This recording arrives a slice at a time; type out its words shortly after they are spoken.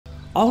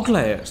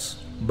Outliers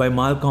by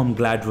Malcolm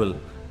Gladwell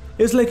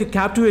is like a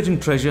captivating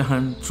treasure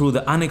hunt through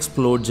the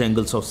unexplored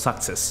jungles of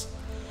success,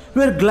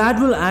 where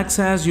Gladwell acts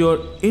as your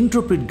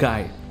intrepid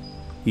guide.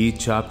 Each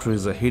chapter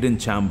is a hidden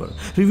chamber,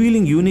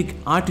 revealing unique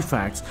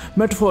artifacts,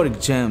 metaphoric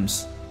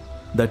gems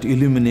that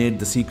illuminate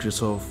the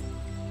secrets of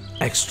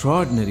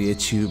extraordinary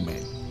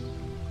achievement.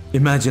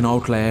 Imagine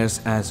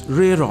outliers as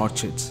rare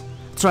orchids,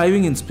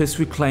 thriving in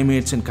specific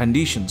climates and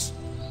conditions.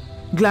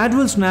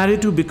 Gladwell's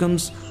narrative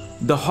becomes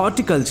the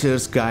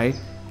horticulture's guide,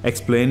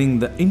 explaining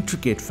the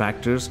intricate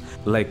factors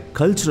like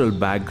cultural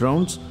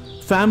backgrounds,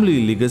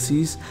 family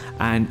legacies,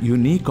 and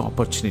unique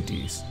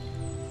opportunities.